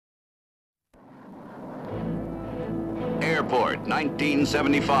Airport,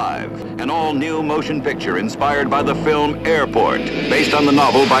 1975. An all-new motion picture inspired by the film Airport, based on the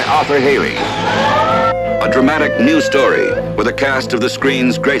novel by Arthur Hailey. A dramatic new story with a cast of the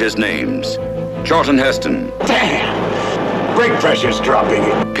screen's greatest names. Charlton Heston. Damn! Brake pressure's dropping.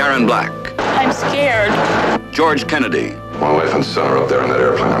 Karen Black. I'm scared. George Kennedy. My wife and son are up there in that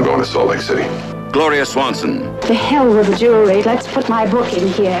airplane. I'm going to Salt Lake City. Gloria Swanson. The hell with the jewelry. Let's put my book in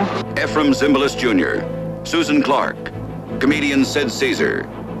here. Ephraim Zimbalist Jr. Susan Clark. Comedian Sid Caesar.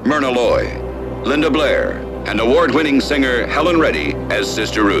 Myrna Loy. Linda Blair. And award-winning singer Helen Reddy as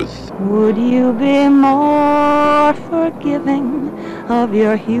Sister Ruth. Would you be more forgiving of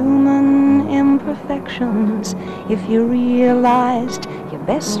your human imperfections if you realized your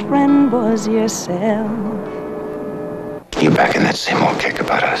best friend was yourself? You back in that same old kick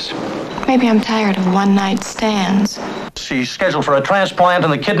about us? Maybe I'm tired of one-night stands. She's scheduled for a transplant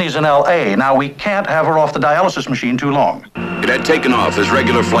in the kidneys in L.A. Now, we can't have her off the dialysis machine too long. It had taken off as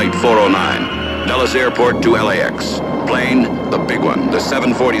regular flight 409, Dallas Airport to LAX. Plane, the big one, the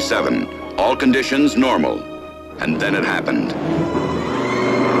 747. All conditions normal. And then it happened.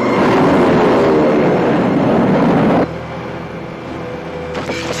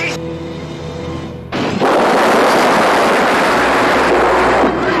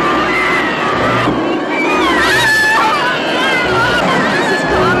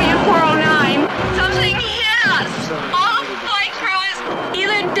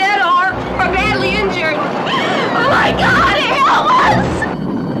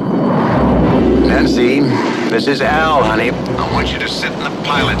 Nancy, this is Al, honey. I want you to sit in the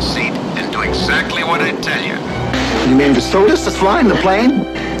pilot's seat and do exactly what I tell you. You mean the stewardess that's flying the plane?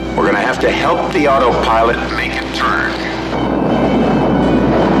 We're gonna have to help the autopilot make it turn.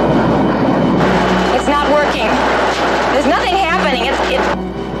 It's not working. There's nothing happening.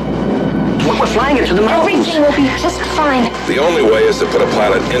 We're flying it to the mountains. Everything will be just fine. The only way is to put a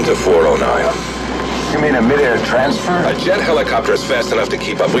pilot into 409. You mean a mid-air transfer? A jet helicopter is fast enough to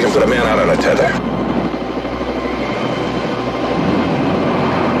keep up. We can put a man out on a tether.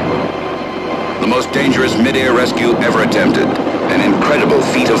 The most dangerous mid-air rescue ever attempted. An incredible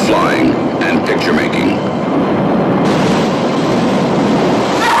feat of flying and picture making.